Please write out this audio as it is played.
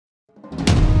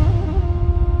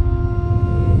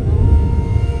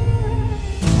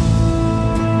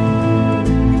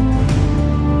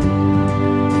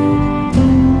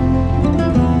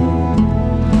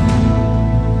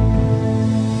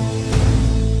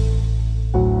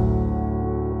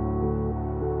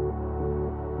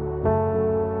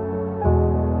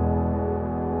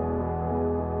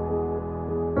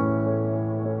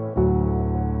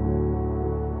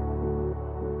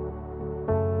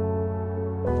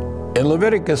In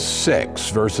Leviticus 6,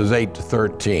 verses 8 to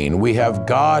 13, we have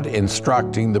God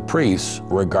instructing the priests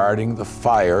regarding the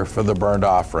fire for the burnt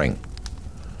offering.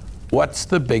 What's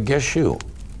the big issue?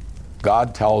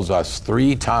 God tells us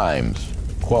 3 times,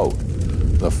 quote,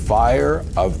 "The fire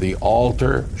of the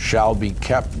altar shall be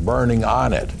kept burning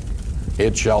on it.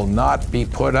 It shall not be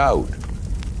put out.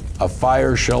 A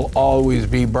fire shall always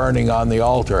be burning on the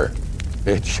altar.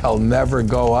 It shall never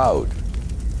go out."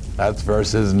 That's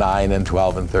verses 9 and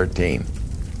 12 and 13.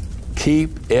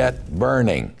 Keep it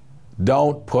burning.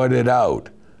 Don't put it out,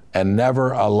 and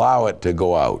never allow it to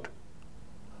go out.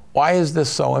 Why is this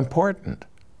so important?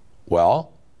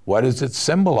 Well, what does it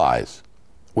symbolize?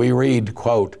 We read,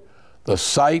 quote, "The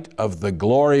sight of the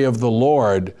glory of the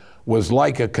Lord was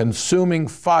like a consuming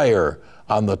fire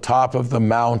on the top of the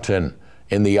mountain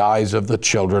in the eyes of the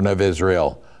children of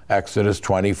Israel." Exodus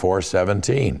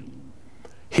 24:17.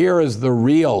 Here is the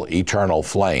real eternal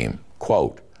flame.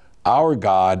 Quote, "Our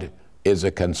God is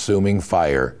a consuming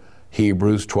fire."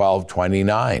 Hebrews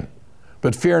 12:29.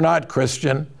 But fear not,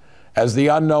 Christian, as the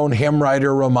unknown hymn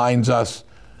writer reminds us,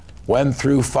 "When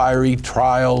through fiery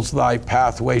trials thy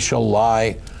pathway shall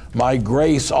lie, my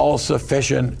grace all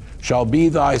sufficient shall be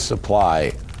thy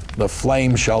supply. The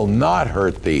flame shall not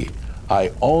hurt thee.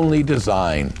 I only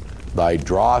design thy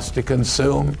dross to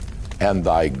consume and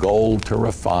thy gold to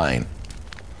refine."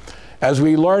 As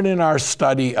we learn in our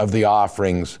study of the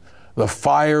offerings, the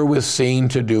fire was seen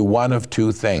to do one of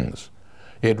 2 things.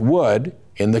 It would,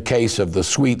 in the case of the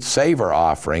sweet savor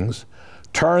offerings,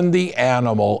 turn the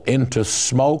animal into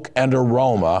smoke and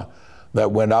aroma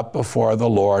that went up before the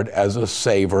Lord as a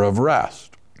savor of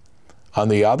rest. On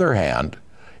the other hand,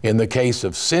 in the case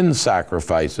of sin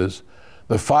sacrifices,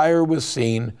 the fire was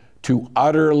seen to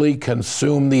utterly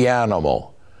consume the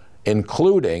animal,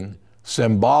 including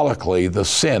symbolically the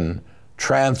sin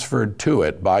transferred to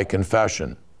it by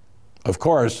confession. Of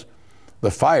course, the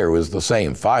fire was the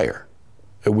same fire.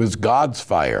 It was God's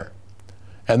fire.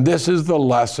 And this is the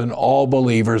lesson all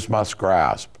believers must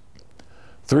grasp.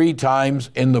 3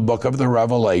 times in the book of the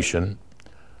Revelation,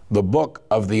 the book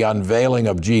of the unveiling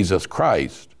of Jesus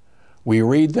Christ, we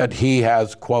read that he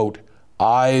has, quote,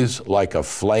 "eyes like a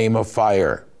flame of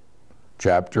fire."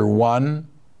 Chapter 1,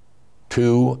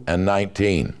 2, and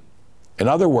 19. In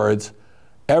other words,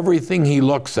 everything he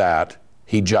looks at,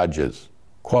 he judges.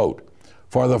 Quote,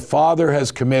 "For the Father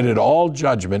has committed all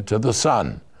judgment to the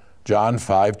Son." John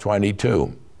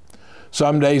 5:22.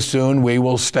 Someday soon we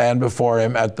will stand before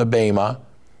him at the Bema,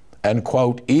 and,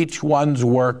 quote, "Each one's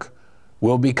work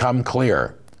will become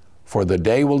clear, for the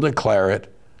day will declare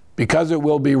it, because it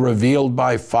will be revealed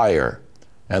by fire,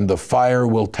 and the fire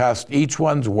will test each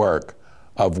one's work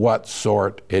of what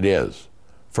sort it is."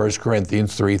 1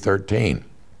 Corinthians 3:13.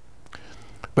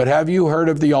 But have you heard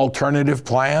of the alternative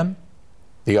plan?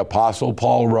 The Apostle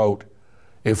Paul wrote,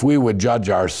 "If we would judge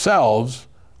ourselves,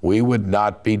 we would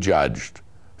not be judged."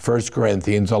 1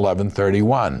 Corinthians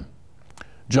 11:31.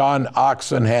 John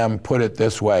Oxenham put it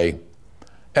this way,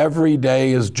 "Every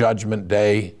day is judgment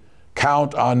day.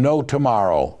 Count on no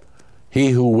tomorrow.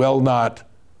 He who will not,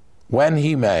 when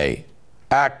he may,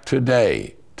 act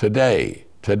today, today,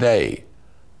 today,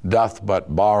 doth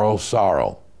but borrow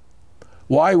sorrow."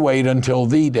 Why wait until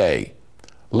the day?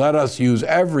 Let us use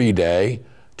every day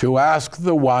to ask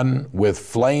the one with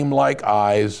flame-like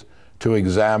eyes to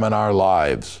examine our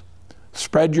lives.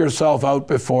 Spread yourself out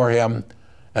before him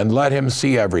and let him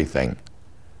see everything.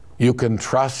 You can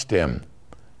trust him.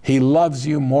 He loves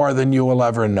you more than you will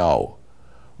ever know.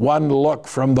 One look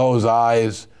from those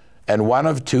eyes and one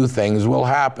of 2 things will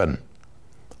happen.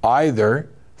 Either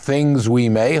things we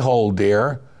may hold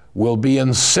dear will be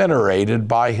incinerated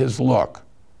by his look,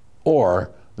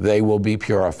 or they will be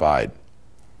purified.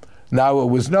 Now, it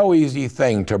was no easy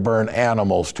thing to burn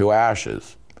animals to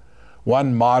ashes.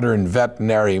 One modern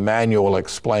veterinary manual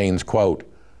explains, quote,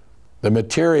 "The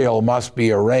material must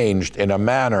be arranged in a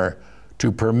manner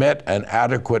to permit an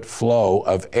adequate flow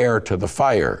of air to the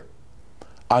fire.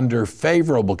 Under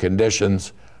favorable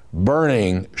conditions,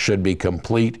 burning should be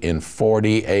complete in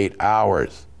 48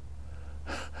 hours.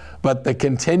 But the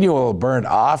continual burnt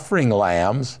offering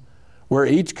lambs were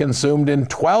each consumed in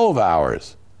 12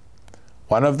 hours.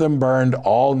 One of them burned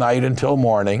all night until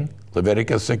morning,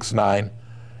 Leviticus 6:9,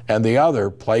 and the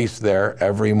other placed there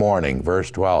every morning,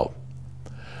 verse 12.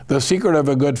 The secret of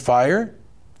a good fire?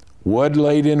 Wood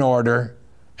laid in order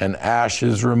and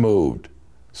ashes removed.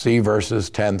 See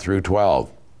verses 10 through 12.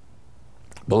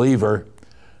 Believer,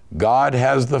 God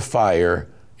has the fire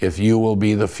if you will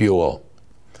be the fuel.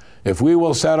 If we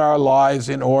will set our lives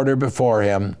in order before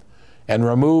him and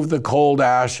remove the cold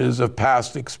ashes of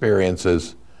past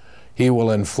experiences, He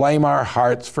will inflame our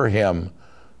hearts for Him,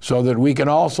 so that we can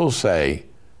also say,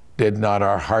 "Did not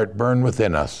our heart burn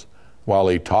within us while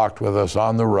He talked with us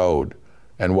on the road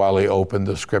and while He opened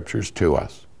the Scriptures to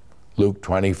us?" Luke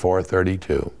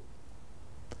 24:32.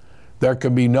 There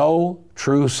can be no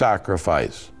true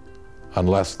sacrifice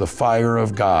unless the fire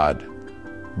of God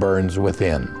burns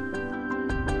within.